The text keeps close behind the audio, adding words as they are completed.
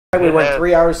We went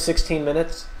 3 hours 16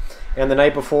 minutes, and the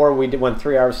night before went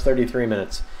 3 hours 33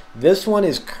 minutes. This one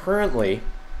is currently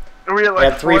Are we at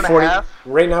like at 340. half?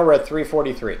 Right now we're at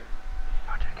 343.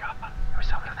 Oh dear God, we're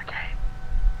still in the game.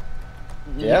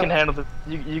 Yeah. You can handle the.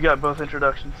 You got both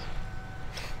introductions.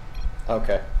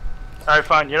 Okay. All right,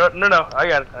 fine. You know what? No, I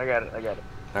got it.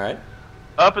 All right.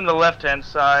 Up in the left-hand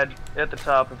side, at the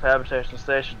top of Habitation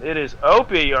Station, it is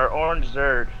Opiee, our orange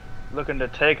Zerd, looking to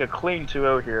take a clean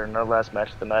 2-0 here in our last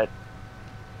match of the night.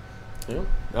 Yeah.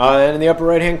 And in the upper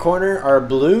right-hand corner, our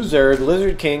blue Zerd,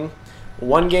 Lizardking,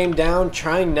 one game down,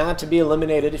 trying not to be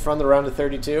eliminated from the round of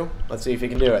 32. Let's see if he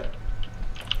can do it.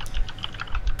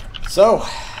 So,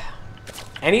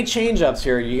 any change-ups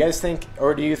here? You guys think,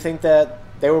 or do you think that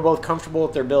they were both comfortable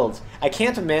with their builds? I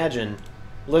can't imagine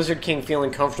Lizardking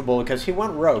feeling comfortable because he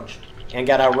went roached and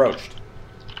got out-roached.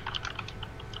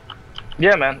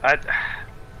 Yeah, man.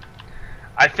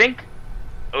 I think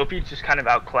Opiee just kind of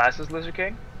outclasses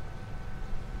Lizardking.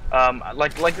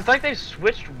 Like it's like they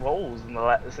switched roles in the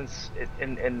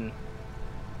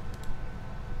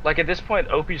like at this point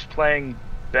Opie's playing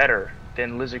better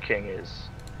than Lizardking is.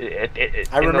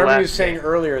 I remember you saying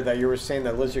earlier that you were saying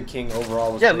that Lizardking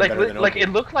overall was better than like Opiee. it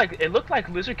looked like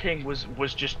Lizardking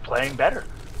was just playing better.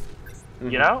 Mm-hmm.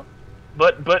 You know?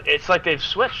 But it's like they've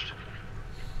switched.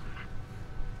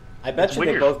 I bet you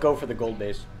they both go for the gold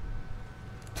base.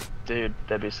 Dude,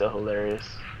 that'd be so hilarious.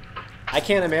 I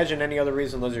can't imagine any other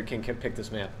reason Lizardking can pick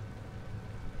this map.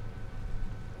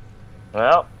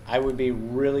 Well, I would be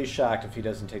really shocked if he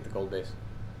doesn't take the gold base.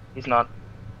 he's not.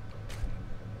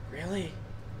 Really?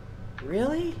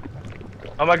 Really?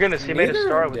 Oh my goodness, he made a Neither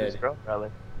star of with them his did. girl, probably.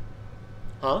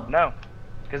 Huh? No.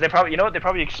 Because they probably, you know what, they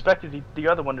probably expected the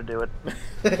other one to do it.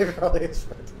 They probably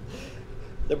expected.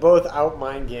 They're both out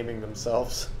mind gaming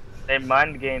themselves. They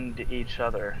mind gamed each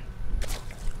other.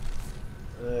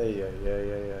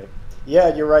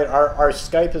 Yeah, you're right. Our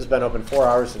Skype has been open 4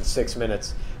 hours and 6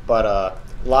 minutes, but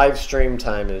live stream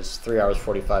time is 3 hours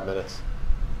 45 minutes.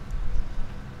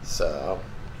 So,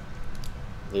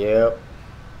 yep.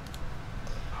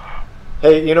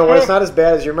 Hey, you know what? It's not as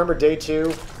bad as you remember day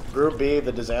 2, Group B,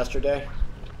 the disaster day.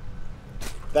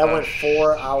 That went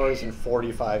 4 hours and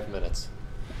 45 minutes.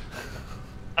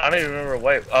 I don't even remember.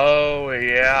 Wait. Oh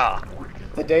yeah.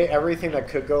 The day everything that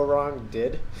could go wrong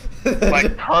did.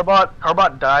 Like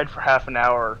Carbot died for half an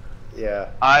hour.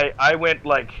 Yeah. I went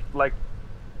like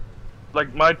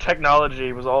my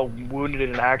technology was all wounded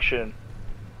in action,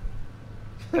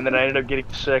 and then I ended up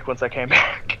getting sick once I came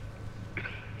back.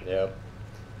 Yep.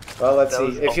 Well, let's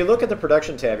see. If you look at the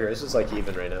production tab here, this is like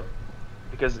even right now.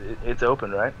 Because it's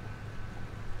open, right?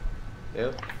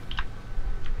 Yeah.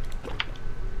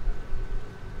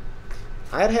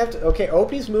 I'd have to... Okay,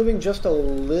 Opie's moving just a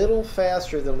little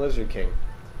faster than Lizardking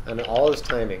on all his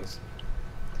timings.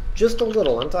 Just a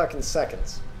little. I'm talking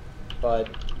seconds. But...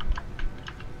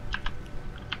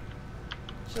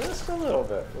 just a little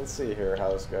bit. Let's see here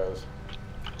how this goes.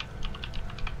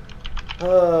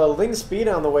 Ling Speed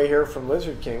on the way here from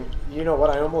Lizardking. You know what?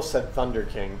 I almost said Thunder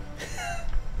King.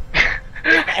 I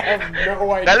have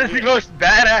no idea. That is the most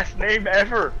badass name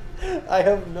ever. I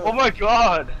have no... Oh my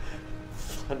god.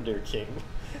 Thunder King.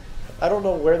 I don't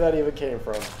know where that even came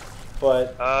from,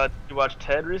 but... Did you watch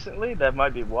Ted recently? That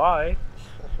might be why.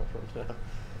 I don't know.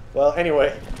 Well,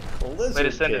 anyway,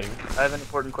 Lizardking. I have an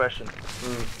important question.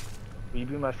 Will you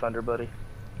be my thunder buddy?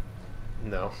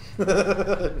 No.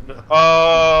 No.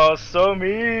 Oh, so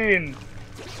mean!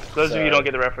 Those of you who don't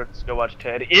get the reference, go watch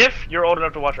Ted. If you're old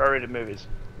enough to watch R-rated movies.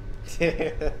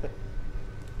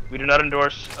 We do not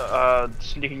endorse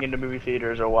sneaking into movie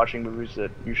theaters or watching movies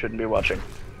that you shouldn't be watching.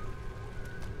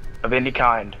 Of any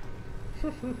kind.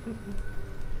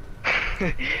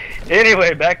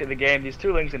 Anyway, back to the game. These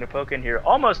two Lings in a poke in here.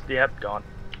 Almost, yep, gone.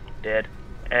 Dead.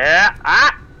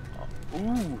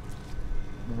 Ooh.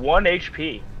 1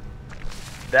 HP.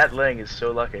 That Ling is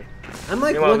so lucky. I'm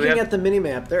like looking at the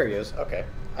mini-map. There he is. Okay.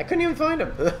 I couldn't even find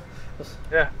him.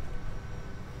 Yeah.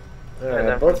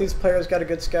 Both these players got a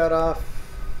good scout off.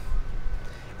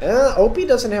 Opiee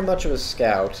doesn't have much of a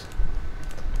scout.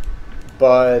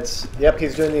 But, yep,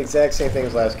 he's doing the exact same thing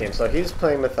as last game. So he's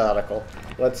playing methodical.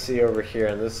 Let's see over here.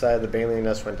 On this side, the Baleen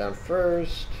Nest went down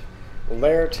first.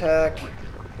 Lair Tech.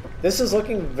 This is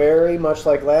looking very much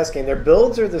like last game. Their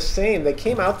builds are the same. They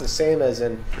came out the same as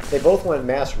in they both went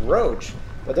Mass Roach,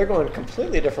 but they're going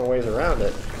completely different ways around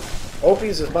it.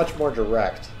 Opie's is much more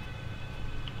direct.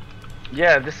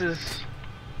 Yeah, this is...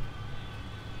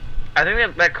 I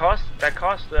think that cost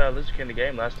Lizardking the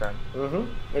game last time.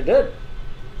 It did.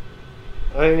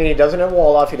 I mean, he doesn't have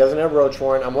Wall Off. He doesn't have Roach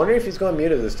Warren. I'm wondering if he's going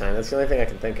muted this time. That's the only thing I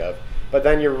can think of. but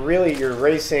then you're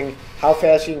racing how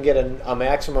fast you can get a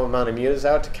maximum amount of mutas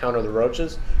out to counter the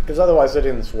roaches, because otherwise they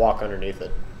didn't just walk underneath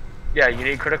it. Yeah, you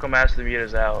need critical mass to the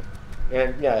mutas out.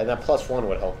 And yeah, and that +1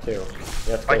 would help too.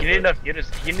 Like you need enough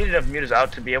mutas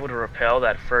out to be able to repel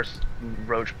that first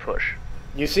roach push.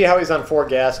 You see how he's on 4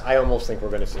 gas? I almost think we're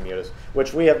going to see mutas,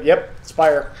 which we have. Yep,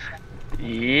 Spire.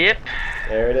 Yep.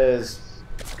 There it is.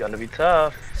 It's gonna be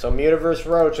tough. So Muta versus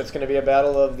Roach. It's going to be a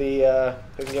battle of the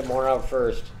who can get more out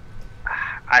first.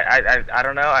 I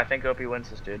don't know. I think Opiee wins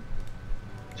this, dude.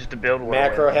 Just a build war.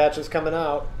 Macro hatch is coming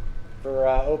out for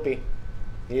Opiee.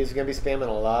 He's going to be spamming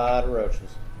a lot of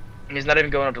roaches. He's not even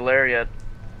going up to Lair yet.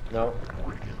 No.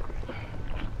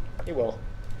 He will.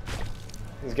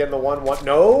 He's getting the 1-1.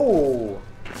 No!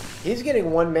 He's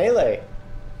getting 1 melee.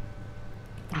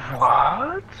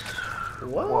 What?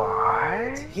 What?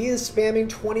 Why? He is spamming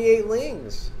 28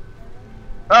 lings.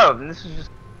 Oh, then this is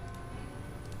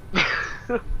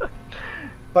just...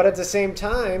 But at the same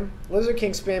time,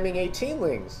 Lizardking spamming 18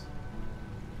 lings.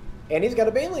 And he's got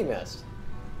a Baneling Nest.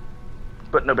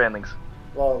 But no banlings.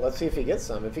 Well, let's see if he gets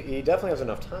some. He definitely has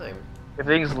enough time. If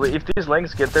these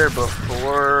lings get there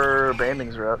before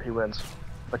banlings are out, he wins.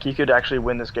 Like, he could actually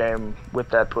win this game with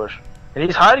that push. And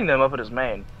he's hiding them up at his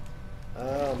main.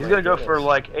 Oh, he's gonna go for,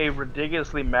 like, a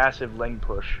ridiculously massive ling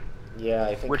push. Yeah,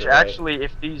 I think which you're actually, right.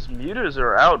 if these mutas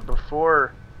are out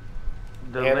before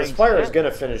the and lings the Spire hit, is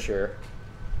gonna finish here.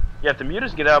 Yeah, if the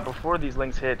mutas get out before these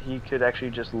lings hit, he could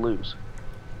actually just lose.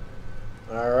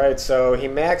 Alright, so he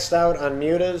maxed out on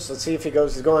mutas. Let's see if he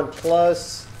goes. He's going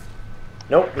plus.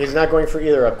 Nope, he's not going for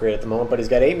either upgrade at the moment, but he's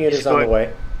got 8 mutas on the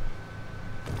way.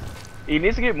 He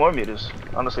needs to get more mutas.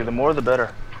 Honestly, the more the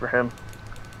better for him.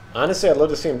 Honestly, I'd love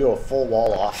to see him do a full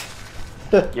wall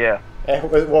off. Yeah.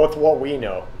 Well, with what we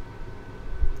know.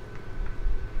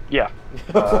 Yeah.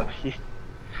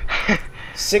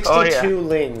 62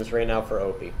 lings right now for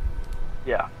Opiee.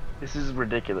 Yeah. This is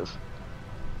ridiculous.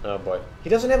 Oh boy. He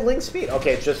doesn't have ling speed.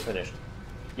 Okay, it's just finished.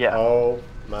 Yeah. Oh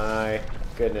my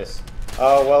goodness.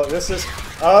 Oh, well, this is...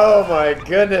 Oh my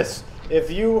goodness.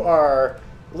 If you are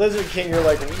Lizardking, you're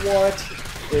like,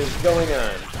 what is going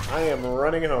on? I am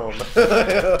running home.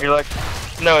 You're like...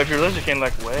 No, if you're Lizardking,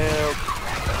 like, well...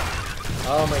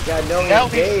 Oh my god, no, now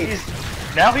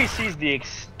he sees the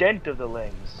extent of the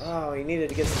lings. Oh, he needed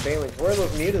to get some banelings. Where are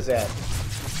those mutas at?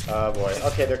 Oh boy.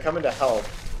 Okay, they're coming to help.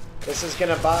 This is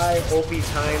going to buy Opiee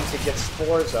time to get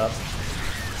spores up.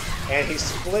 And he's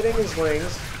splitting his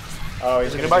lings. Oh,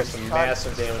 he's going to do some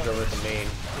massive damage over at the main.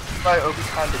 Buy Opiee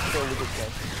time to kill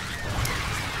Lizardking.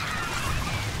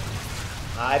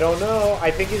 I don't know.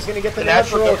 I think he's going to get the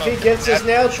natural. If he gets his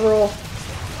natural.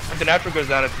 If the natural goes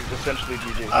down, it's essentially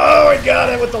GG. Oh, he got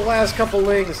it with the last couple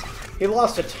lings. He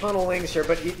lost a ton of lings here,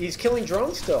 but he's killing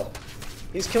drones still.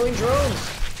 He's killing drones.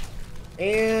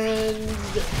 And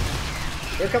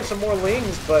here comes some more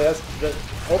lings, but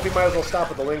Opiee might as well stop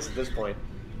with the lings at this point.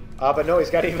 But no,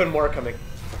 he's got even more coming.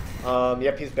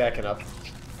 Yep, he's backing up.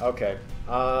 Okay.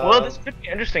 Well, this could be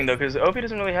interesting, though, because Opiee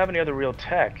doesn't really have any other real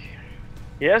tech.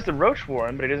 He has the Roach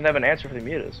Warren, but he doesn't have an answer for the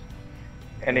mutas.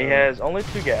 And he has only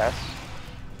 2 gas.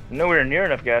 Nowhere near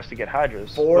enough gas to get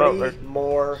Hydras. 40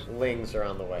 more lings are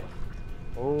on the way.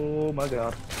 Oh my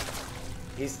god.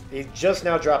 He's just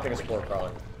now dropping a Spore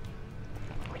Crawler.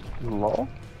 Lol.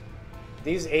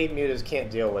 These 8 mutas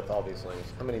can't deal with all these lings.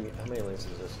 How many lings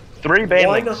is this? 3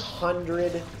 banelings.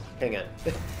 100. Hang on.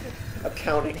 I'm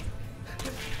counting.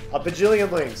 A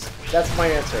bajillion lings. That's my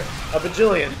answer. A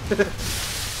bajillion.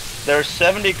 There's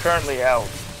 70 currently out.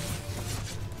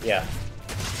 Yeah.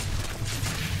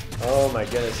 Oh my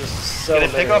goodness, this is so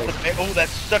He's gonna pick off the... Oh,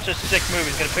 that's such a sick move.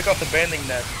 He's gonna pick off the banding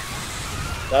nest.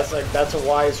 That's a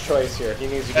wise choice here. He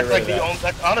needs to get rid of that.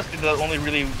 That's honestly the only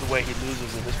really the way he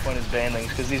loses at this point is bandlings,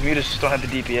 because these mutas just don't have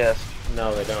the DPS.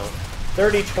 No, they don't.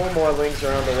 32 more lings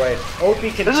are on the way.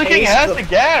 Opiee can taste taste has the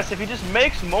gas. If he just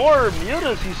makes more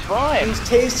mutas, he's fine. He's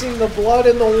tasting the blood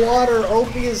in the water.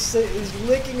 Opiee is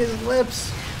licking his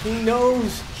lips. He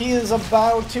knows he is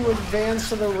about to advance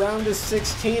to the round of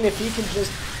 16 if he can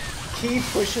just keep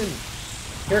pushing.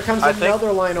 Here comes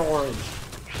another line of orange.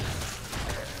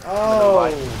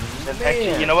 Oh, man.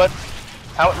 Actually, you know what?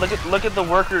 Look at the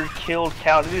worker killed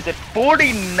count. He's at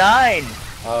 49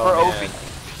 for Opiee.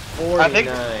 49. I think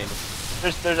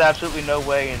there's absolutely no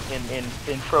way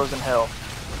in frozen hell.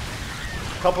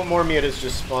 A couple more mutas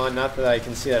just spawned. Not that I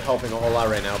can see that helping a whole lot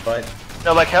right now, but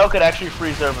no, like hell could actually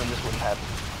freeze over and this wouldn't happen.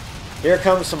 Here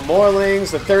comes some more lings.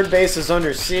 The third base is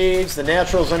under siege. The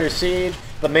natural's under siege.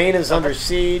 The main is under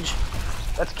siege.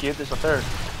 That's cute. There's a third.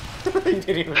 You didn't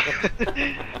even...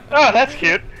 Oh, that's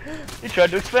cute. He tried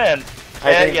to expand.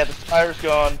 Yeah, the spire's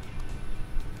gone.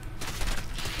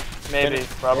 Maybe,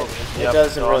 probably. It Yep,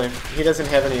 doesn't so- really. He doesn't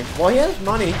have any. Well, he has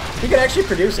money. He could actually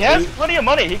produce. He has 8. plenty of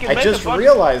money. He can I make just a bunch.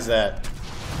 realized that.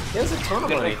 He has a ton of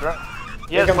He can money. make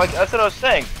yeah, comes- like that's what I was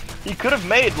saying. He could have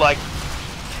made like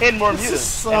 10 more This is mutants.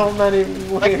 so And, many.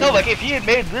 like no, like if he had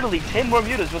made literally 10 more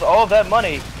mutants with all of that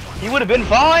money, he would have been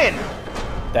fine.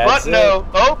 That's But no,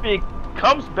 Opiee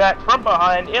comes back from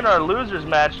behind in our losers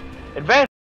match, advances